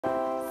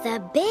The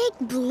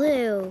Big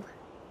Blue.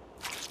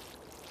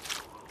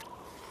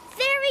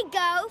 There we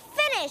go,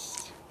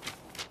 finished.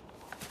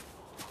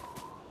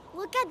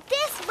 Look at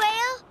this,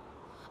 Whale.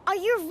 Are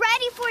you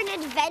ready for an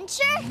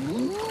adventure?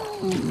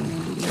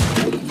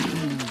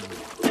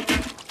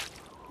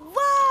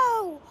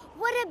 Whoa!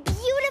 What a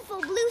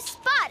beautiful blue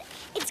spot.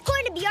 It's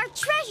going to be our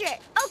treasure.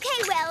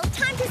 Okay, Whale,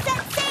 time to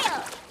set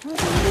sail.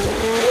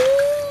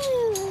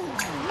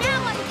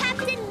 Now I'm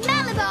Captain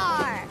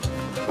Malabar.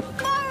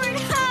 Forward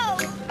ho!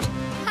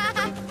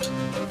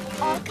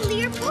 All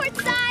clear port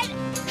side.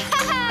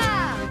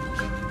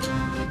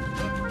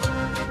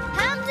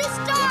 Helm to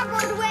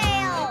starboard,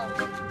 Whale.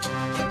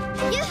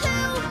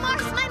 Yoo-hoo,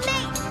 Mark's my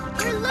mate.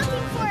 We're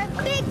looking for a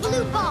big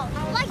blue ball,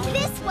 like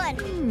this one.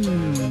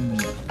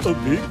 A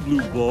big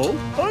blue ball?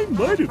 I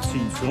might have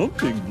seen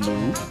something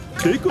blue.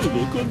 Take a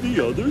look on the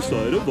other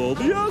side of all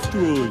the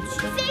asteroids.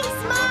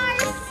 Thanks,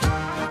 Mars.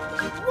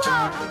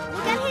 Whoa,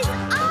 look at his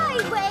eye,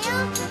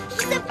 Whale.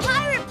 He's a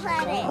pirate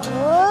planet.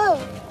 Oh.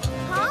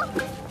 Huh?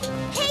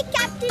 Hey,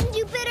 Captain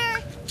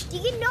Jupiter. Do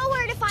you know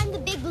where to find the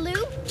big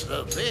blue?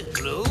 The big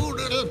blue,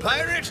 little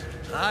pirate?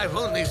 I've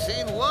only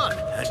seen one,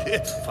 and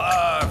it's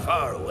far,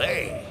 far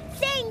away.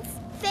 Thanks.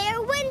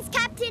 Fair winds,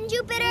 Captain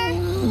Jupiter.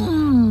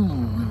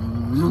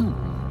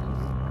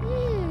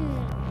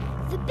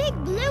 The big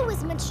blue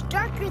is much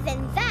darker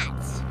than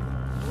that.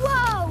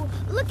 Whoa!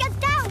 Look at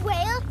that,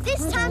 Whale.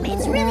 This time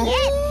it's really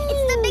it.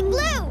 It's the big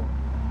blue.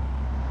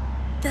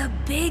 The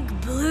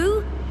Big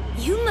Blue?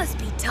 You must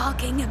be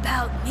talking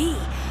about me,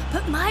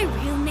 but my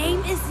real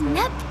name is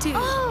Neptune.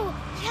 Oh,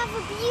 you have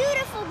a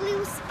beautiful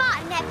blue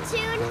spot,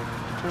 Neptune.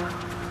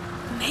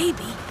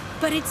 Maybe,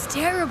 but it's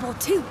terrible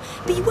too.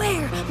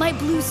 Beware, my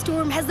blue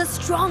storm has the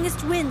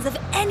strongest winds of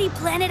any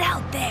planet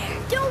out there.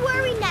 Don't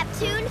worry,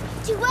 Neptune.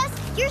 To us,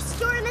 your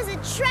storm is a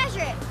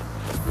treasure.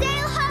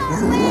 Sail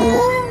home,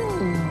 Whale!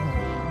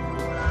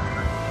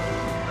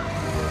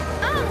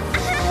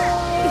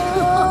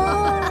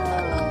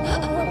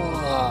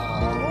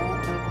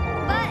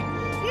 But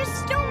your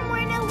storm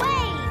went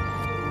away.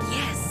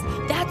 Yes,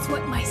 that's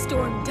what my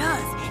storm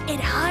does. It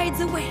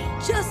hides away,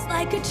 just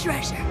like a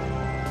treasure.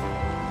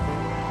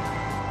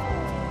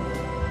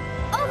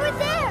 Over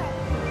there!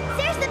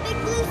 There's the big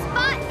blue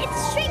spot.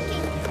 It's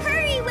shrinking.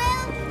 Hurry,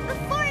 Will,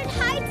 before it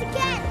hides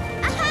again.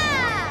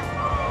 Aha!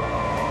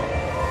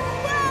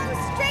 Whoa,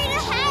 straight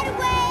ahead,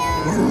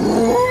 Will!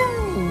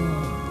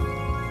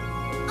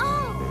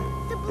 Oh,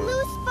 the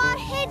blue spot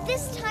hid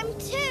this time,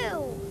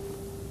 too.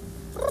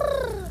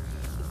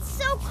 It's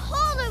so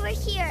cold over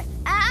here.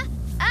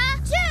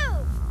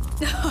 Achoo!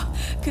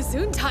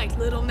 Gesundheit,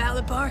 little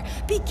Malabar.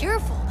 Be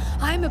careful.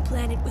 I'm a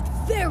planet with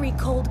very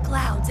cold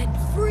clouds and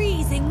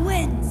freezing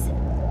winds.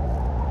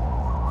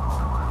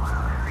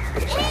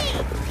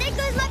 Hey, there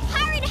goes my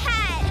pirate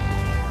hat!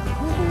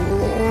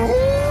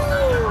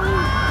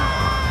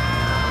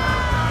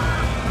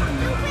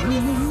 The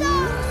wind is so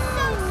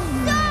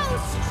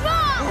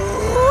strong!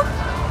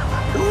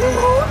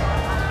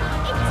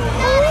 It's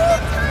not a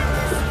good time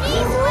to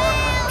sneeze,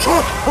 Will!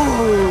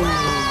 Whoa!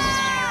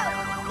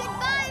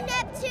 Goodbye,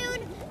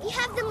 Neptune! You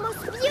have the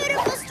most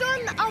beautiful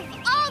storm of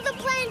all the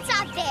planets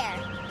out there!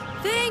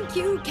 Thank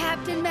you,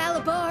 Captain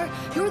Malabar.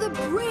 You're the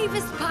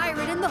bravest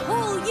pirate in the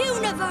whole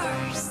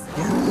universe.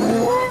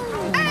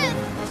 Earth,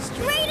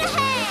 straight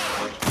ahead!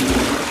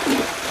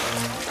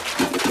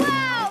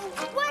 Wow,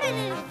 what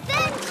an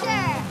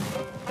adventure!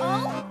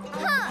 Oh,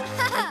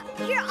 huh,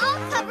 you're all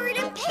covered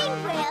in paint,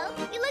 Will.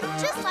 You look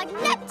just like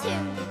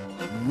Neptune.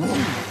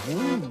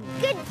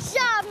 Good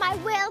job, my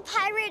whale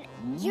pirate.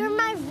 You're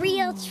my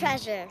real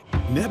treasure.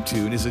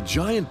 Neptune is a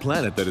giant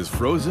planet that is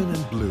frozen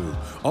and blue.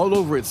 All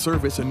over its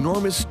surface,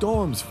 enormous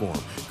storms form,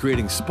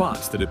 creating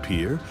spots that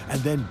appear and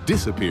then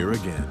disappear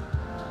again.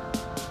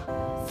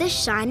 The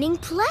shining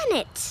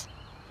planet.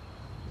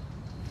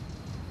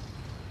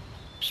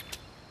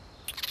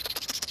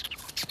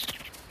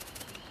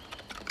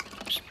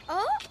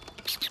 Oh?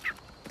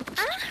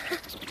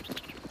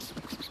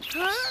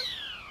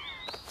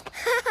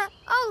 Huh?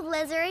 Oh,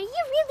 Lizard, you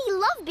really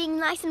love being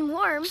nice and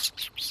warm.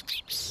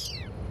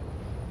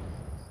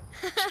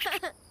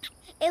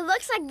 It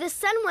looks like the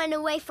sun went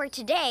away for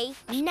today.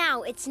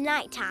 Now it's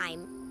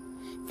nighttime.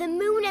 The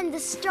moon and the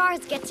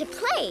stars get to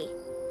play.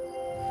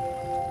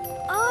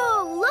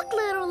 Oh, look,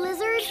 little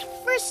lizard.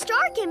 First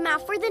star came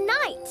out for the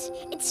night.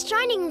 It's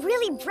shining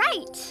really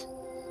bright.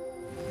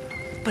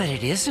 But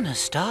it isn't a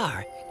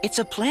star. It's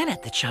a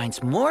planet that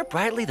shines more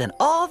brightly than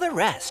all the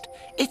rest.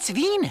 It's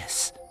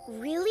Venus.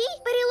 Really?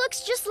 But it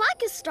looks just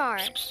like a star.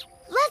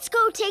 Let's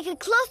go take a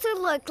closer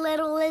look,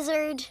 little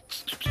lizard.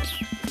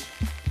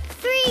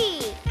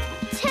 3,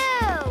 2,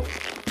 1.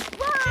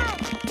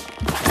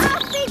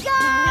 Off we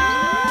go!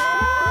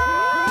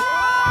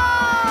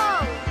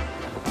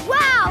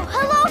 Wow!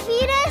 Hello,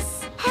 Venus!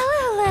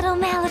 Hello, little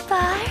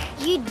Malabar.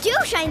 You do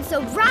shine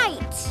so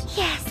bright.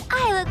 Yes,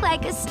 I look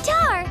like a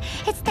star.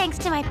 It's thanks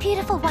to my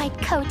beautiful white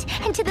coat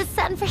and to the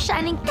sun for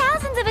shining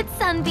thousands of its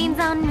sunbeams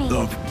on me.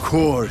 Of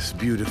course,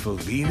 beautiful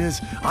Venus.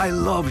 I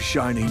love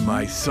shining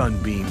my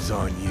sunbeams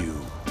on you.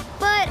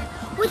 But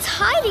What's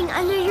hiding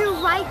under your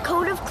white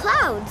coat of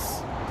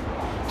clouds?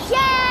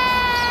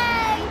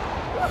 Yay!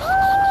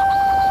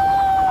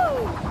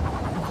 Woohoo!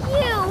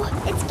 Phew,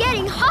 it's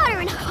getting hotter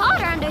and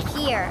hotter under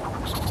here.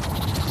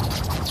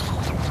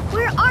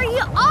 Where are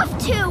you off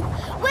to?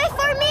 Wait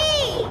for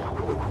me!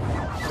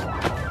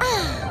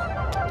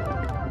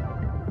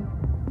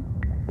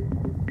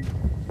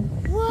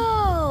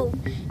 Whoa,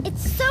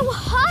 it's so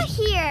hot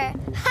here.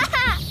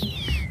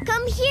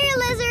 Come here,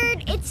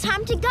 lizard. It's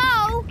time to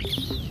go.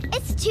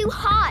 It's too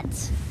hot.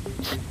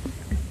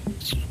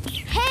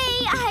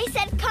 Hey, I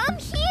said come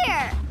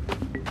here.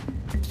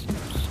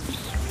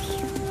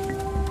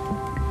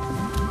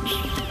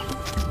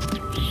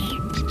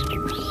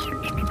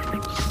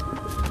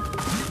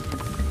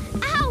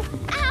 Ow,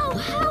 ow,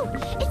 ow.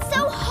 It's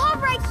so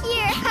hot right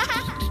here.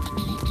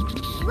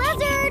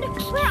 Lizard,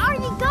 where are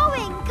you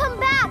going? Come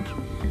back.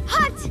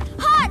 Hot,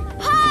 hot,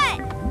 hot.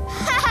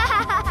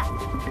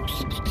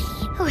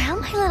 Well,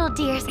 my little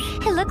dears,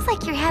 it looks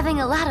like you're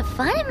having a lot of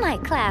fun in my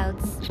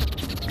clouds.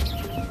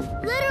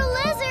 Little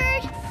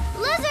lizard!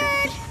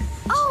 Lizard!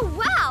 Oh,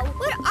 wow!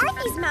 What are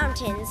these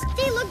mountains?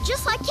 They look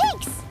just like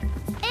cakes!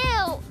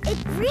 Ew! It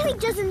really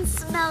doesn't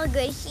smell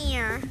good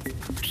here.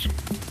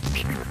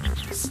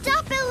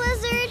 Stop it,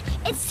 lizard!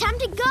 It's time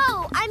to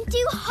go! I'm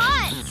too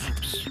hot!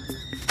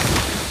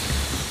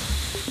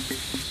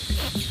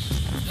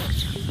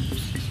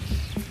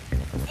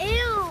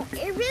 Ew!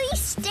 It really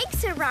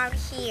stinks around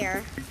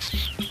here.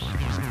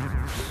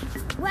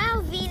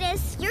 Wow,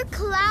 Venus, your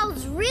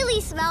clouds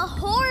really smell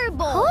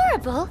horrible.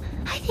 Horrible?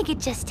 I think it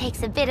just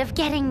takes a bit of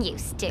getting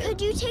used to.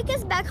 Could you take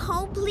us back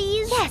home,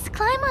 please? Yes,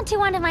 climb onto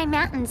one of my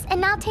mountains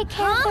and I'll take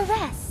care of the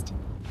rest.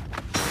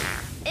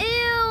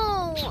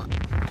 Ew!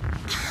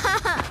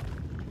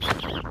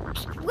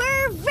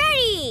 We're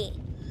ready!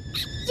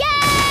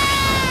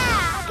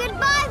 Yeah!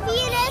 Goodbye,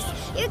 Venus!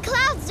 Your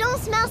clouds don't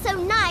smell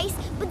so nice,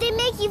 but they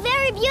make you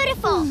very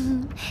beautiful.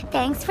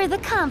 Thanks for the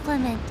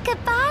compliment.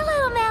 Goodbye,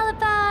 little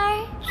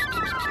Malabar.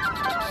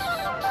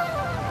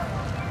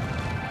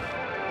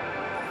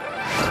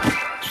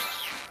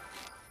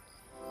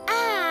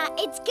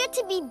 It's good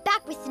to be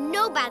back with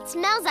no bad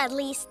smells at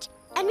least.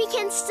 And we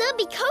can still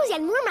be cozy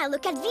and warm and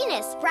look at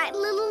Venus, right,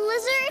 little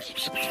lizard?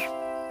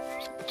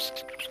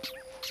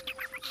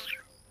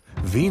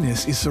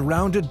 Venus is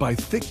surrounded by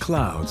thick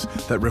clouds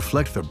that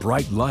reflect the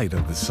bright light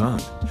of the sun.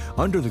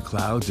 Under the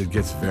clouds, it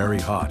gets very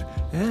hot,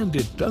 and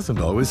it doesn't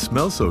always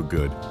smell so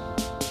good.